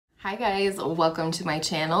Hi guys, welcome to my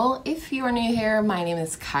channel. If you are new here, my name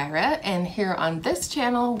is Kyra, and here on this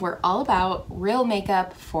channel, we're all about real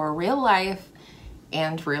makeup for real life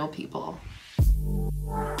and real people.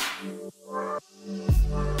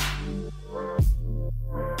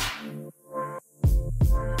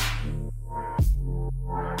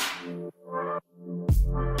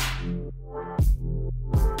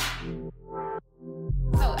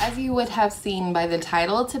 As you would have seen by the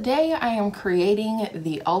title, today I am creating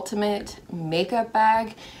the ultimate makeup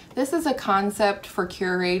bag. This is a concept for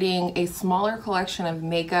curating a smaller collection of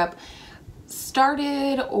makeup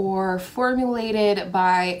started or formulated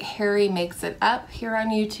by Harry Makes It Up here on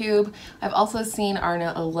YouTube. I've also seen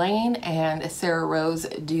Arna Alayne and Sarah Rose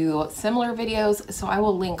do similar videos, so I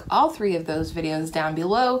will link all three of those videos down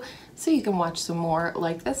below so you can watch some more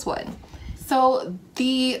like this one. So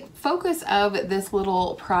the focus of this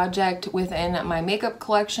little project within my makeup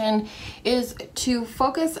collection is to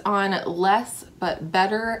focus on less but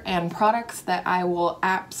better and products that I will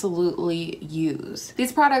absolutely use.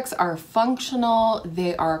 These products are functional,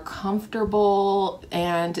 they are comfortable,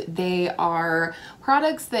 and they are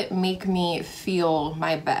products that make me feel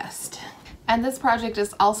my best. And this project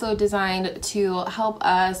is also designed to help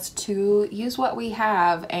us to use what we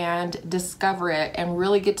have and discover it and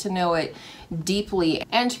really get to know it deeply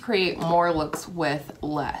and to create more looks with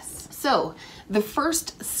less. So the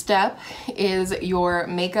first step is your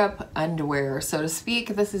makeup underwear, so to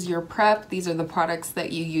speak. This is your prep. These are the products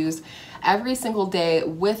that you use every single day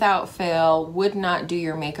without fail, would not do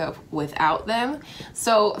your makeup without them.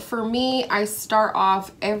 So for me, I start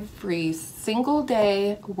off every single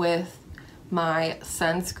day with my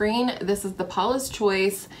sunscreen. This is the Paula's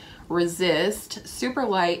Choice Resist Super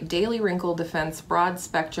Light Daily Wrinkle Defense Broad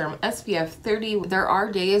Spectrum SPF 30. There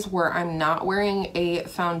are days where I'm not wearing a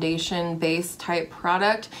foundation base type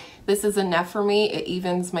product. This is enough for me. It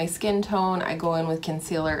evens my skin tone. I go in with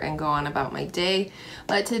concealer and go on about my day.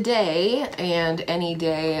 But today and any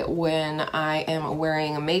day when I am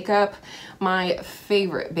wearing makeup, my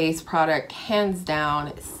favorite base product, hands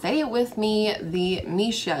down, say it with me, the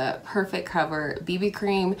Misha Perfect Cover BB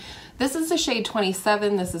Cream. This is the shade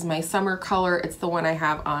 27. This is my summer color. It's the one I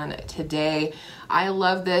have on today. I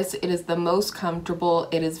love this. It is the most comfortable.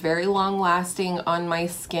 It is very long lasting on my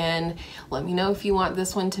skin. Let me know if you want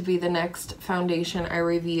this one to be the next foundation I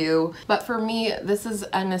review. But for me, this is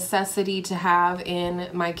a necessity to have in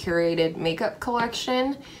my curated makeup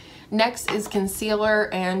collection. Next is concealer,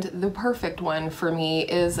 and the perfect one for me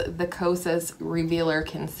is the Kosas Revealer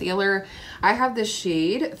Concealer. I have the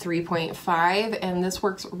shade 3.5, and this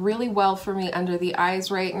works really well for me under the eyes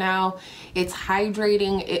right now. It's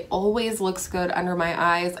hydrating, it always looks good under my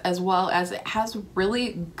eyes, as well as it has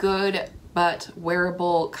really good but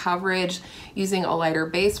wearable coverage using a lighter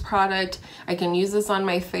base product. I can use this on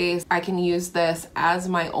my face. I can use this as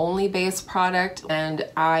my only base product, and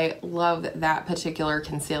I love that particular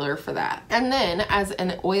concealer for that. And then as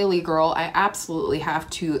an oily girl, I absolutely have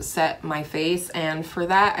to set my face, and for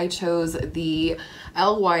that I chose the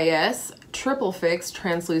LYS Triple Fix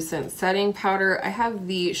Translucent Setting Powder. I have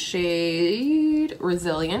the shade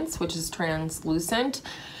Resilience, which is translucent.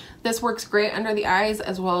 This works great under the eyes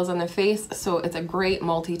as well as on the face, so it's a great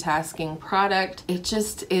multitasking product. It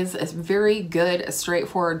just is a very good,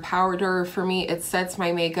 straightforward powder for me. It sets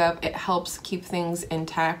my makeup, it helps keep things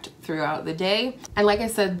intact throughout the day. And like I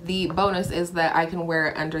said, the bonus is that I can wear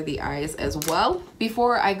it under the eyes as well.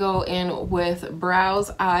 Before I go in with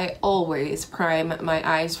brows, I always prime my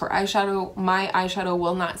eyes for eyeshadow. My eyeshadow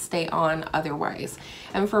will not stay on otherwise.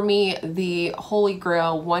 And for me, the holy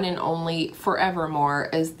grail, one and only forevermore,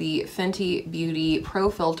 is the Fenty Beauty Pro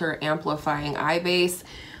Filter Amplifying Eye Base.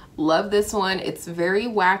 Love this one. It's very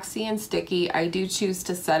waxy and sticky. I do choose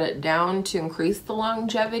to set it down to increase the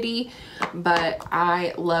longevity, but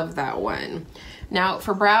I love that one. Now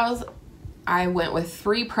for brows, I went with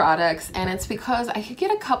 3 products, and it's because I could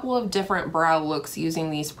get a couple of different brow looks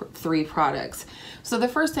using these 3 products. So the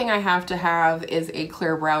first thing I have to have is a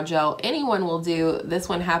clear brow gel. Anyone will do. This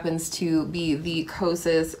one happens to be the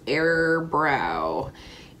Kosas Air Brow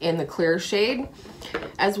in the clear shade,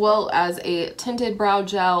 as well as a tinted brow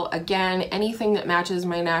gel. Again, anything that matches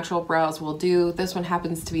my natural brows will do. This one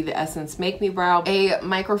happens to be the Essence Make Me Brow. A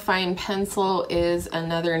microfine pencil is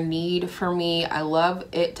another need for me. I love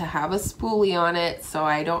it to have a spoolie on it, so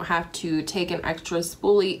I don't have to take an extra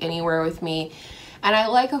spoolie anywhere with me. And I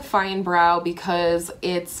like a fine brow because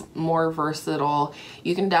it's more versatile.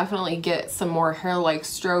 You can definitely get some more hair-like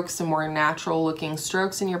strokes, some more natural looking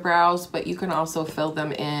strokes in your brows, but you can also fill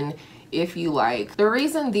them in if you like. The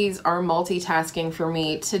reason these are multitasking for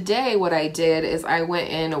me today, what I did is I went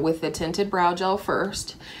in with the tinted brow gel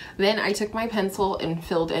first, then I took my pencil and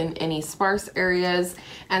filled in any sparse areas,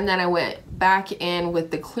 and then I went back in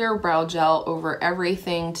with the clear brow gel over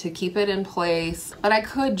everything to keep it in place. But I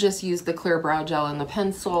could just use the clear brow gel and the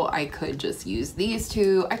pencil, I could just use these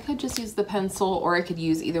two, I could just use the pencil, or I could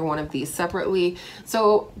use either one of these separately.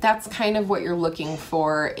 So that's kind of what you're looking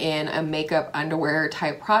for in a makeup underwear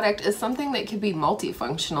type product, is something that could be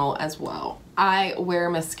multifunctional as well. I wear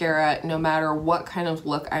mascara no matter what kind of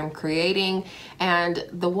look I'm creating, and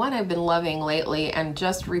the one I've been loving lately and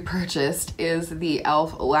just repurchased is the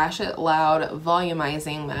e.l.f. Lash It Loud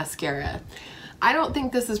Volumizing Mascara. I don't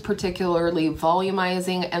think this is particularly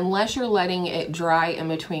volumizing unless you're letting it dry in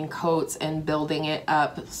between coats and building it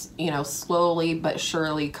up, you know, slowly but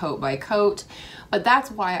surely, coat by coat. But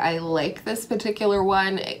that's why I like this particular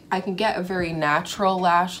one. I can get a very natural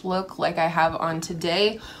lash look like I have on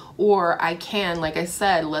today, or I can, like I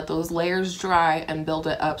said, let those layers dry and build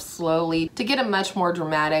it up slowly to get a much more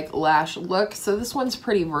dramatic lash look. So this one's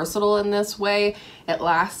pretty versatile in this way. It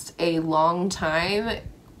lasts a long time.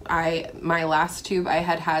 My last tube I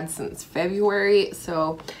had since February,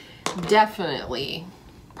 so definitely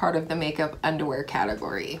part of the makeup underwear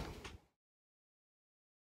category.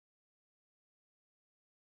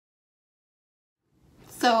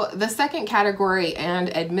 So the second category,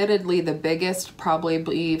 and admittedly the biggest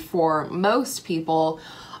probably for most people,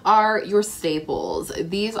 are your staples.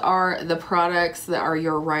 These are the products that are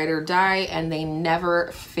your ride or die and they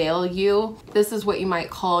never fail you. This is what you might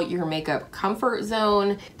call your makeup comfort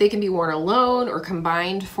zone. They can be worn alone or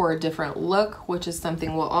combined for a different look, which is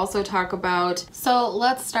something we'll also talk about. So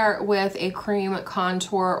let's start with a cream,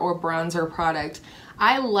 contour, or bronzer product.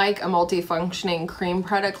 I like a multifunctioning cream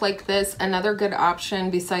product like this. Another good option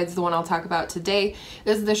besides the one I'll talk about today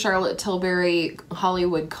is the Charlotte Tilbury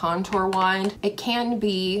Hollywood Contour Wand. It can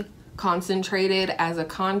be concentrated as a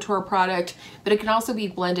contour product, but it can also be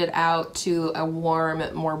blended out to a warm,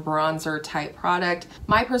 more bronzer type product.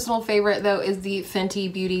 My personal favorite though is the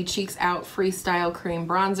Fenty Beauty Cheeks Out Freestyle Cream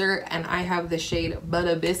Bronzer, and I have the shade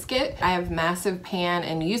Butter Biscuit. I have massive pan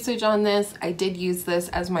and usage on this. I did use this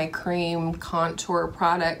as my cream contour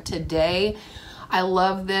product today. I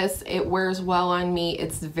love this. It wears well on me.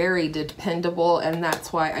 It's very dependable, and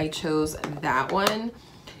that's why I chose that one.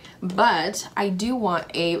 But I do want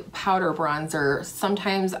a powder bronzer.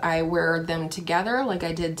 Sometimes I wear them together like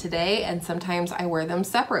I did today, and sometimes I wear them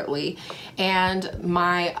separately. And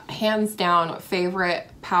my hands down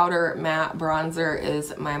favorite powder matte bronzer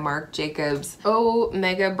is my Marc Jacobs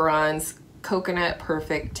Omega Bronze Coconut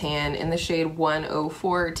Perfect Tan in the shade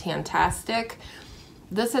 104 Tantastic.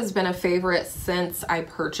 This has been a favorite since I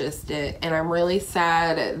purchased it, and I'm really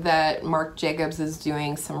sad that Marc Jacobs is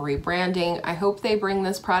doing some rebranding. I hope they bring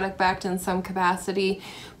this product back in some capacity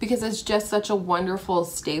because it's just such a wonderful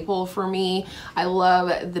staple for me. I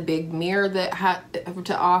love the big mirror that had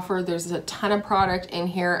to offer. There's a ton of product in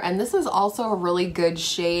here, and this is also a really good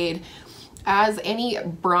shade. As any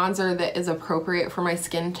bronzer that is appropriate for my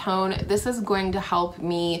skin tone, this is going to help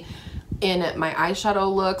me in my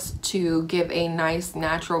eyeshadow looks to give a nice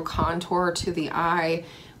natural contour to the eye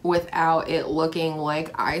without it looking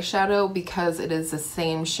like eyeshadow, because it is the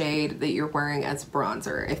same shade that you're wearing as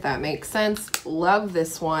bronzer, if that makes sense. Love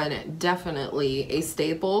this one, definitely a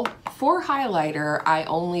staple. For highlighter, I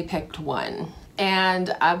only picked one.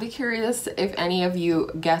 And I'll be curious if any of you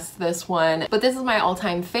guessed this one, but this is my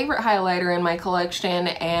all-time favorite highlighter in my collection,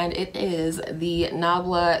 and it is the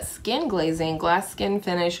Nabla Skin Glazing Glass Skin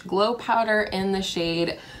Finish Glow Powder in the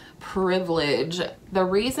shade Privilege. The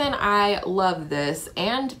reason I love this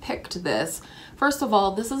and picked this, first of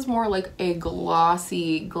all, this is more like a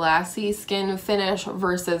glossy, glassy skin finish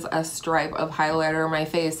versus a stripe of highlighter on my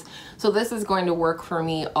face. So this is going to work for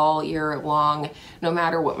me all year long, no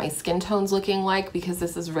matter what my skin tone's looking like, because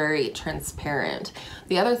this is very transparent.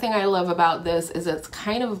 The other thing I love about this is it's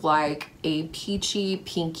kind of like a peachy,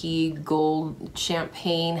 pinky, gold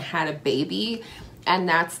champagne had a baby, and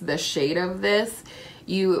that's the shade of this.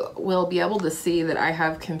 You will be able to see that I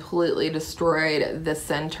have completely destroyed the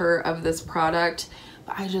center of this product,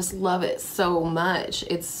 but I just love it so much.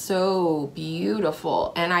 It's so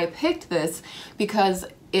beautiful. And I picked this because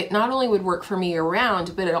it not only would work for me year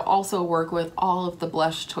round, but it'll also work with all of the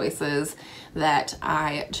blush choices that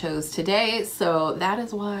I chose today. So that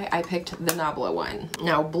is why I picked the Nabla one.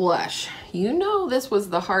 Now blush, you know this was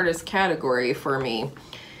the hardest category for me.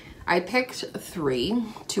 I picked three.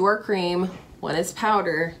 Two are cream, one is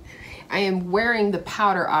powder. I am wearing the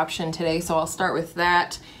powder option today, so I'll start with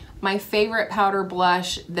that. my favorite powder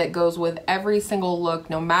blush that goes with every single look,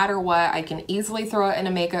 no matter what. I can easily throw it in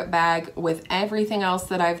a makeup bag with everything else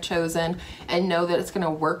that I've chosen and know that it's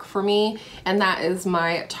gonna work for me. And that is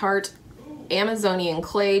my Tarte Amazonian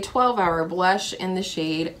Clay 12-Hour Blush in the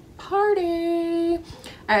shade Party.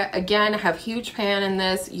 Again, I have huge pan in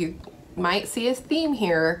this. You might see a theme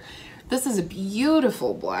here. This is a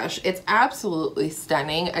beautiful blush. It's absolutely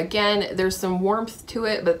stunning. Again, there's some warmth to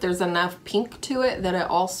it, but there's enough pink to it that it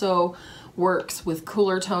also works with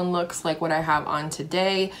cooler tone looks like what I have on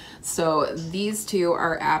today. So these two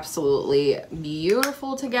are absolutely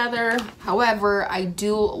beautiful together. However, I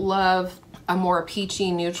do love a more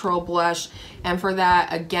peachy neutral blush, and for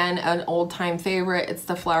that, again, an old-time favorite, it's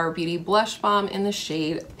the Flower Beauty Blush Balm in the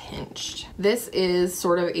shade Pinched. This is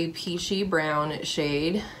sort of a peachy brown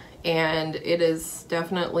shade, and it is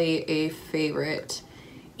definitely a favorite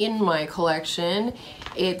in my collection.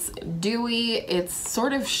 It's dewy, it's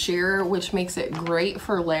sort of sheer, which makes it great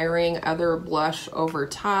for layering other blush over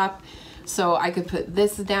top. So I could put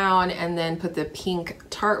this down and then put the pink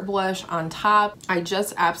Tarte blush on top. I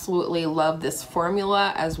just absolutely love this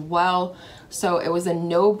formula as well. So it was a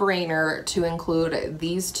no-brainer to include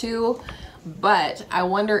these two. But I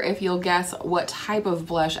wonder if you'll guess what type of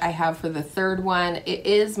blush I have for the third one. It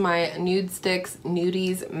is my Nude Sticks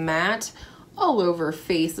Nudies Matte All Over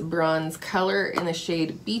Face Bronze color in the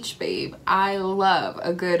shade Beach Babe. I love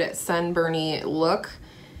a good sunburny look,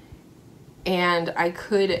 and I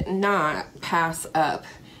could not pass up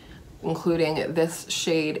including this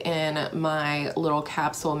shade in my little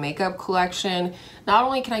capsule makeup collection. Not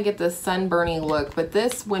only can I get this sunburny look, but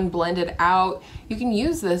this, when blended out, you can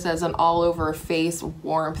use this as an all over face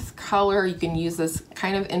warmth color. You can use this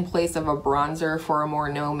kind of in place of a bronzer for a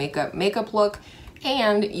more no makeup look,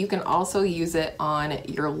 and you can also use it on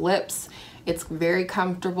your lips. It's very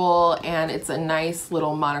comfortable, and it's a nice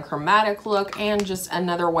little monochromatic look, and just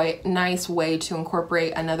another nice way to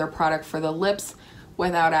incorporate another product for the lips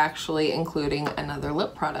without actually including another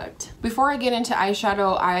lip product. Before I get into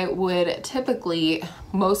eyeshadow, I would typically,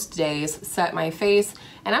 most days, set my face,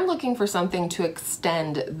 and I'm looking for something to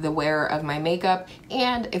extend the wear of my makeup,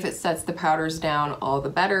 and if it sets the powders down, all the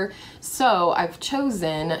better. So I've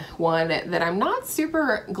chosen one that I'm not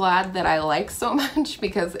super glad that I like so much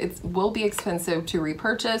because it will be expensive to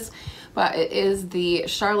repurchase, but it is the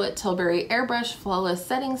Charlotte Tilbury Airbrush Flawless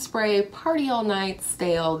Setting Spray Party All Night,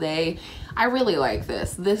 Stay All Day. I really like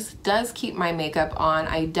this. This does keep my makeup on.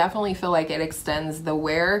 I definitely feel like it extends the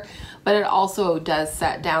wear, but it also does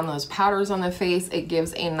set down those powders on the face. It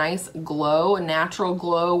gives a nice glow, a natural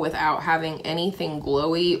glow, without having anything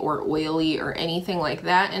glowy or oily or anything like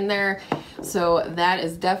that in there. So that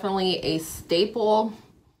is definitely a staple.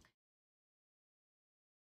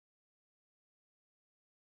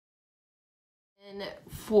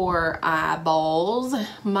 For eyeballs,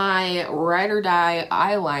 my Ride or Die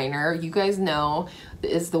eyeliner, you guys know,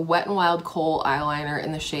 is the Wet n Wild Kohl eyeliner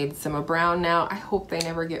in the shade Simma Brown now. I hope they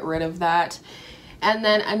never get rid of that. And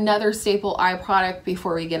then another staple eye product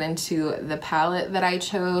before we get into the palette that I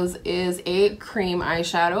chose is a cream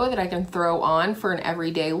eyeshadow that I can throw on for an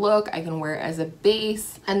everyday look. I can wear it as a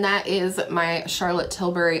base, and that is my Charlotte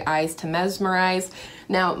Tilbury Eyes to Mesmerize.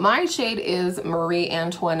 Now, my shade is Marie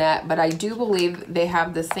Antoinette, but I do believe they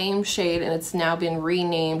have the same shade, and it's now been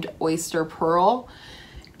renamed Oyster Pearl.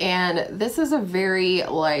 And this is a very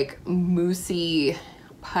like moussey,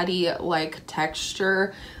 putty-like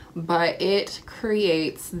texture, but it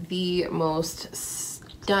creates the most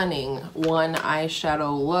stunning one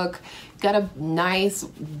eyeshadow look. Got a nice,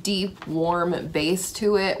 deep, warm base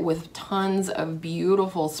to it with tons of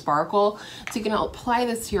beautiful sparkle. So you can apply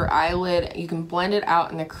this to your eyelid. You can blend it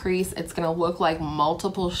out in the crease. It's gonna look like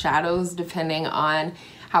multiple shadows depending on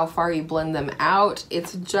how far you blend them out.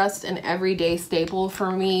 It's just an everyday staple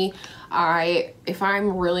for me. If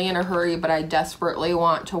I'm really in a hurry but I desperately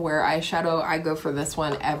want to wear eyeshadow, I go for this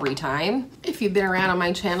one every time. If you've been around on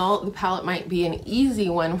my channel, the palette might be an easy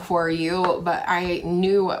one for you, but I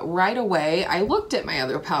knew right away. I looked at my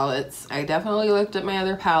other palettes. I definitely looked at my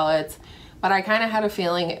other palettes, but I kind of had a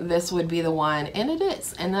feeling this would be the one, and it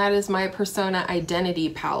is, and that is my Persona Identity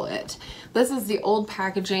palette. This is the old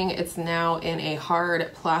packaging. It's now in a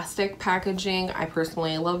hard plastic packaging. I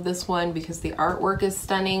personally love this one because the artwork is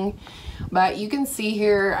stunning. But you can see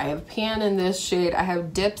here, I have pan in this shade. I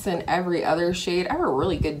have dips in every other shade. I have a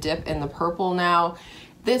really good dip in the purple now.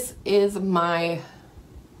 This is my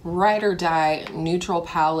Ride or Die neutral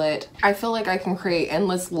palette. I feel like I can create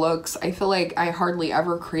endless looks. I feel like I hardly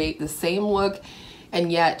ever create the same look, and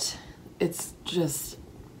yet it's just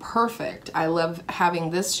perfect. I love having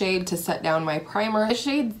this shade to set down my primer. This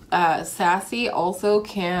shade Sassy also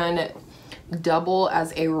can double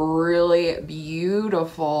as a really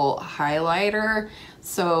beautiful highlighter.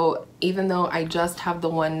 So even though I just have the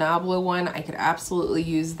one Nabla one, I could absolutely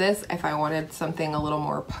use this if I wanted something a little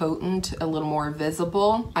more potent, a little more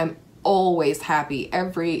visible. I'm always happy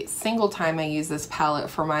every single time I use this palette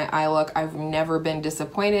for my eye look. I've never been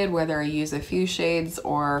disappointed whether I use a few shades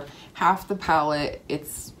or half the palette.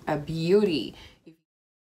 It's a beauty.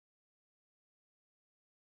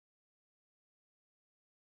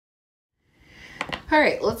 All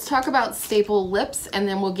right, let's talk about staple lips, and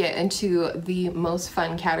then we'll get into the most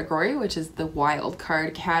fun category, which is the wild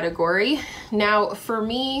card category. Now, for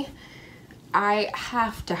me, I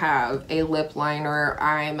have to have a lip liner.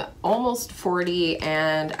 I'm almost 40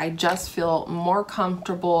 and I just feel more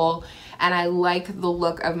comfortable, and I like the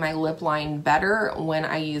look of my lip line better when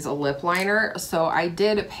I use a lip liner. So I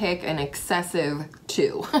did pick an excessive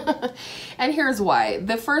 2. And here's why.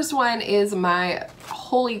 The first one is my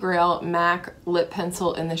Holy Grail MAC lip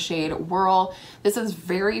pencil in the shade Whirl. This is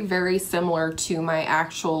very, very similar to my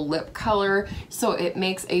actual lip color, so it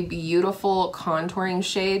makes a beautiful contouring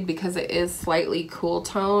shade because it is slightly cool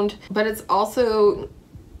toned, but it's also,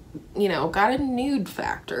 you know, got a nude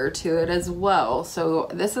factor to it as well. So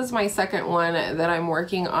this is my second one that I'm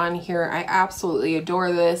working on here. I absolutely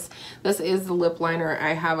adore this. This is the lip liner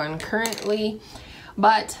I have on currently.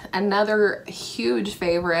 But another huge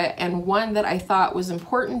favorite, and one that I thought was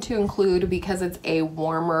important to include because it's a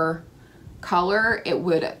warmer color, it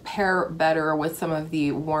would pair better with some of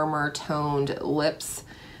the warmer toned lips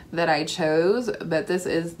that I chose. But this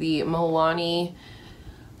is the Milani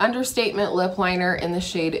Understatement lip liner in the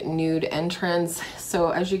shade Nude Entrance. So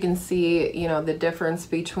as you can see, you know, the difference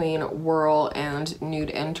between Whirl and Nude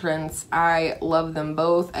Entrance, I love them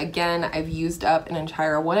both. Again, I've used up an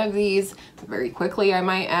entire one of these very quickly, I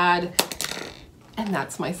might add, and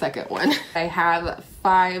that's my second one. I have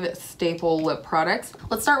 5 staple lip products.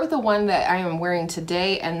 Let's start with the one that I am wearing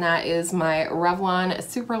today, and that is my Revlon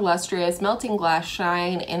Super Lustrous Melting Glass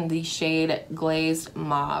Shine in the shade Glazed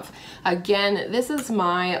Mauve. Again, this is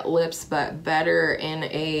my lips but better in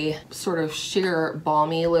a sort of sheer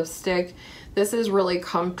balmy lipstick. This is really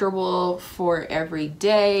comfortable for every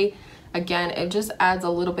day. Again, it just adds a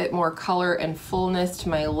little bit more color and fullness to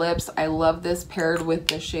my lips. I love this paired with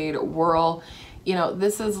the shade Whirl. You know,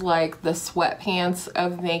 this is like the sweatpants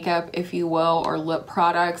of makeup, if you will, or lip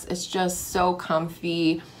products. It's just so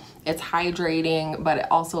comfy. It's hydrating, but it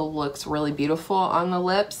also looks really beautiful on the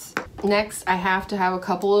lips. Next, I have to have a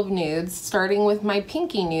couple of nudes. Starting with my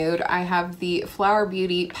pinky nude, I have the Flower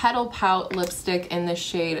Beauty Petal Pout lipstick in the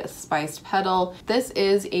shade Spiced Petal. This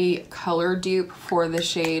is a color dupe for the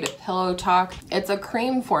shade Pillow Talk. It's a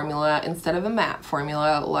cream formula instead of a matte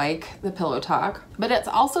formula like the Pillow Talk, but it's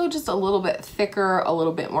also just a little bit thicker, a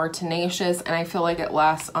little bit more tenacious, and I feel like it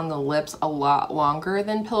lasts on the lips a lot longer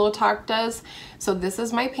than Pillow Talk does. So this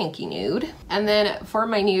is my pinky nude. And then for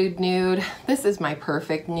my nude, this is my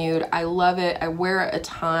perfect nude. I love it. I wear it a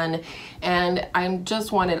ton, and I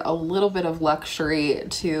just wanted a little bit of luxury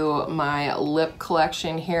to my lip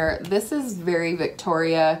collection here. This is very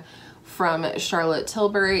Victoria from Charlotte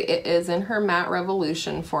Tilbury. It is in her Matte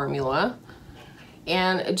Revolution formula,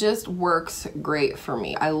 and it just works great for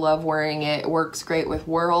me. I love wearing it. It works great with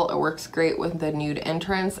Whirl. It works great with the Nude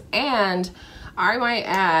Entrance, and I might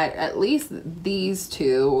add at least these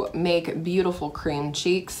two make beautiful cream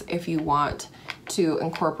cheeks if you want to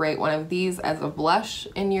incorporate one of these as a blush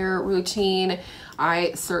in your routine.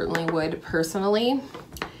 I certainly would personally.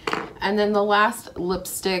 And then the last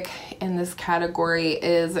lipstick in this category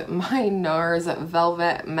is my NARS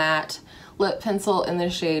Velvet Matte Lip Pencil in the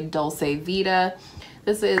shade Dulce Vita.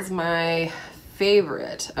 This is my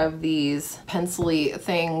favorite of these pencil-y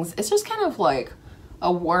things. It's just kind of like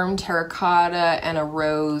a warm terracotta and a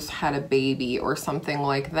rose had a baby or something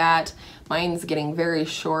like that. Mine's getting very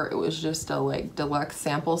short. It was just a like deluxe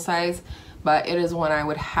sample size, but it is one I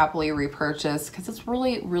would happily repurchase because it's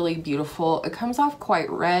really, really beautiful. It comes off quite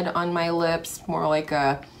red on my lips, more like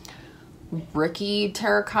a bricky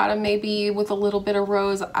terracotta maybe with a little bit of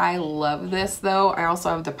rose. I love this though. I also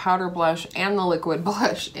have the powder blush and the liquid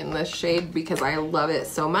blush in this shade because I love it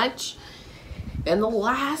so much. And the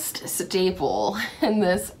last staple in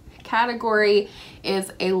this category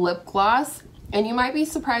is a lip gloss. And you might be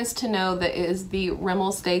surprised to know that it is the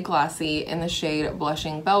Rimmel Stay Glossy in the shade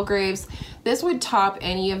Blushing Belgraves. This would top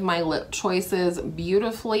any of my lip choices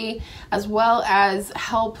beautifully, as well as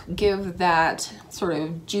help give that sort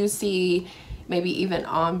of juicy, maybe even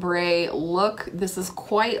ombre look. This is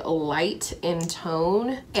quite light in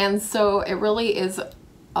tone, and so it really is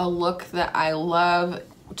a look that I love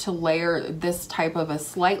to layer this type of a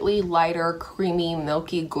slightly lighter, creamy,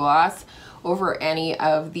 milky gloss over any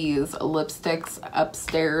of these lipsticks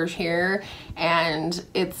upstairs here, and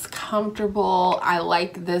it's comfortable. I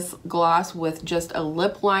like this gloss with just a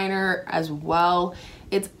lip liner as well.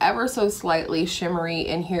 It's ever so slightly shimmery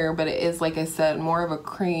in here, but it is, like I said, more of a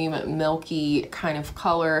cream, milky kind of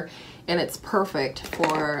color, and it's perfect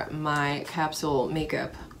for my capsule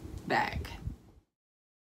makeup bag.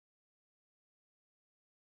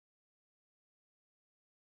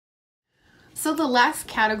 So the last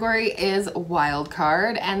category is wild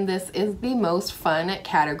card, and this is the most fun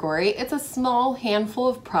category. It's a small handful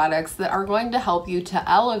of products that are going to help you to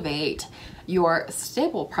elevate your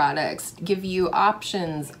staple products, give you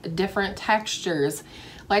options, different textures.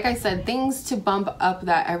 Like I said, things to bump up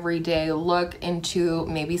that everyday look into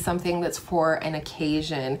maybe something that's for an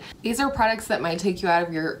occasion. These are products that might take you out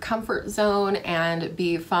of your comfort zone and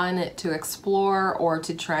be fun to explore or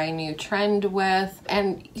to try a new trend with.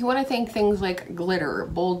 And you want to think things like glitter,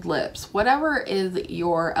 bold lips, whatever is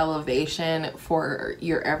your elevation for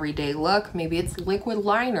your everyday look. Maybe it's liquid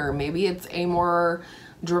liner, maybe it's a more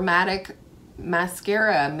dramatic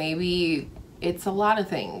mascara, maybe it's a lot of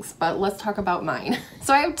things, but let's talk about mine.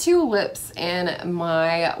 So I have two lips in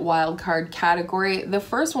my wild card category. The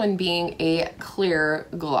first one being a clear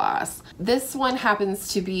gloss. This one happens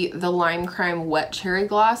to be the Lime Crime Wet Cherry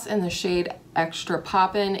Gloss in the shade Extra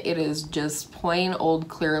Poppin'. It is just plain old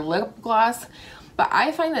clear lip gloss, but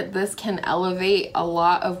I find that this can elevate a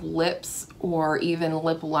lot of lips or even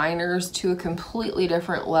lip liners to a completely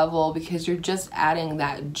different level because you're just adding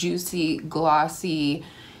that juicy, glossy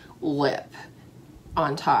lip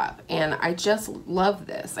on top, and I just love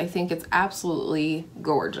this. I think it's absolutely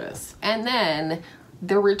gorgeous. And then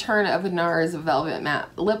the return of NARS Velvet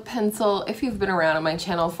Matte Lip Pencil. If you've been around on my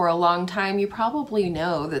channel for a long time, you probably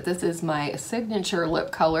know that this is my signature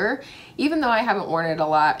lip color, even though I haven't worn it a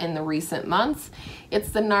lot in the recent months.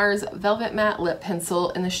 It's the NARS Velvet Matte Lip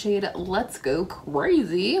Pencil in the shade Let's Go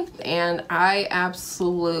Crazy, and I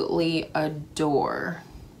absolutely adore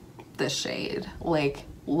the shade. Like,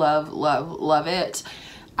 love, love, love it.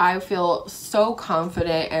 I feel so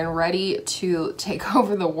confident and ready to take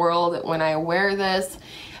over the world when I wear this.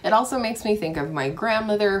 It also makes me think of my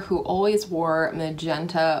grandmother, who always wore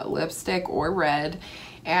magenta lipstick or red,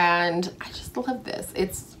 and I just love this.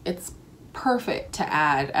 It's perfect to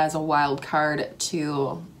add as a wild card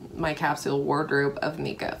to my capsule wardrobe of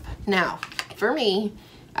makeup. Now, for me,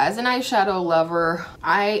 as an eyeshadow lover,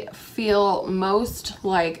 I feel most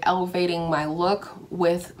like elevating my look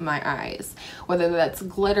with my eyes. Whether that's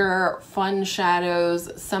glitter, fun shadows,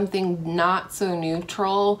 something not so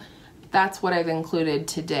neutral, that's what I've included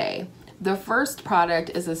today. The first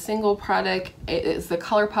product is a single product. It is the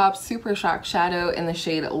ColourPop Super Shock Shadow in the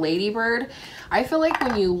shade Ladybird. I feel like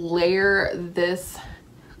when you layer this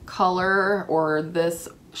color or this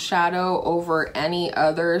shadow over any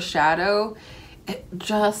other shadow, it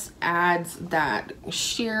just adds that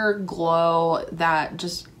sheer glow, that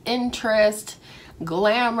just interest,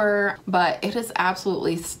 glamour, but it is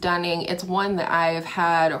absolutely stunning. It's one that I've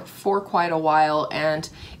had for quite a while, and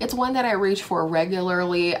it's one that I reach for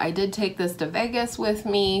regularly. I did take this to Vegas with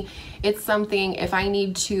me. It's something, if I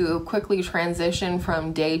need to quickly transition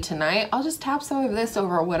from day to night, I'll just tap some of this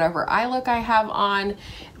over whatever eye look I have on,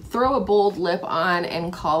 throw a bold lip on,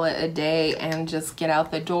 and call it a day and just get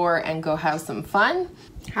out the door and go have some fun.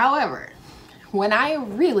 However, when I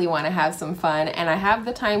really want to have some fun and I have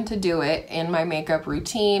the time to do it in my makeup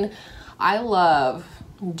routine, I love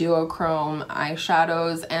duochrome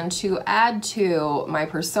eyeshadows, and to add to my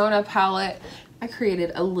Persona palette, I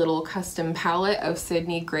created a little custom palette of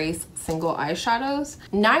Sydney Grace single eyeshadows.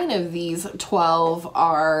 9 of these 12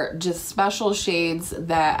 are just special shades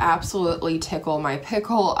that absolutely tickle my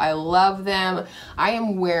pickle. I love them. I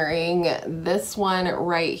am wearing this one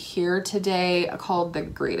right here today called The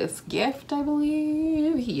Greatest Gift, I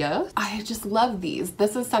believe. Yes. I just love these.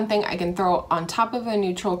 This is something I can throw on top of a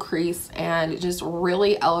neutral crease and just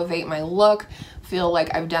really elevate my look, feel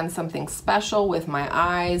like I've done something special with my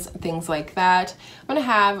eyes, things like that. I'm gonna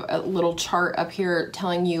have a little chart up here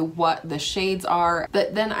telling you what the shades are,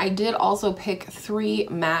 but then I did also pick 3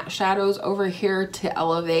 matte shadows over here to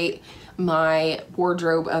elevate my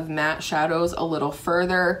wardrobe of matte shadows a little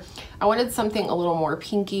further. I wanted something a little more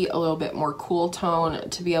pinky, a little bit more cool tone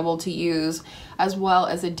to be able to use, as well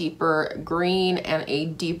as a deeper green and a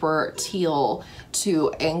deeper teal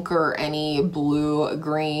to anchor any blue,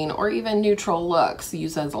 green, or even neutral looks,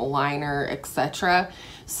 use as a liner, etc.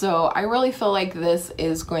 So I really feel like this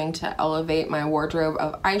is going to elevate my wardrobe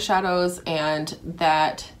of eyeshadows, and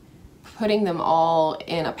that putting them all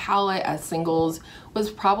in a palette as singles was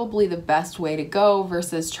probably the best way to go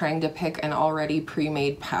versus trying to pick an already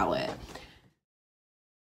pre-made palette.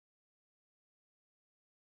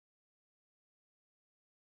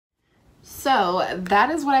 So that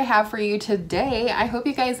is what I have for you today. I hope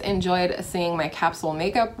you guys enjoyed seeing my capsule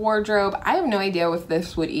makeup wardrobe. I have no idea if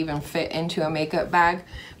this would even fit into a makeup bag.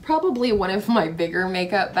 Probably one of my bigger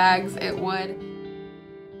makeup bags it would.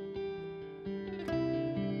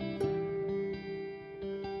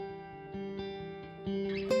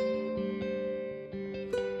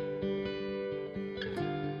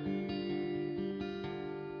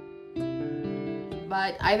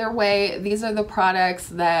 But either way, these are the products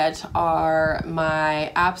that are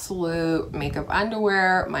my absolute makeup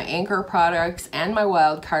underwear, my anchor products, and my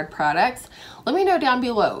wildcard products. Let me know down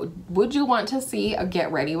below, would you want to see a get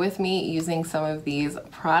ready with me using some of these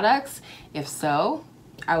products? If so,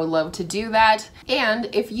 I would love to do that. And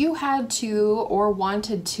if you had to or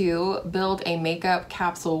wanted to build a makeup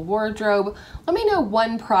capsule wardrobe, let me know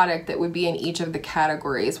one product that would be in each of the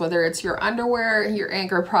categories, whether it's your underwear, your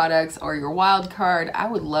anchor products, or your wild card. I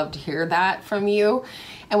would love to hear that from you.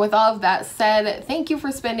 And with all of that said, thank you for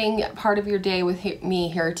spending part of your day with me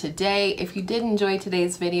here today. If you did enjoy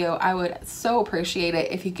today's video, I would so appreciate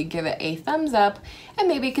it if you could give it a thumbs up and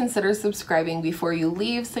maybe consider subscribing before you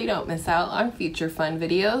leave so you don't miss out on future fun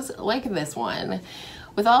videos like this one.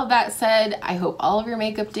 With all of that said, I hope all of your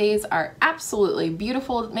makeup days are absolutely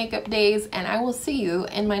beautiful makeup days, and I will see you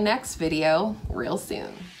in my next video real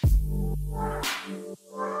soon.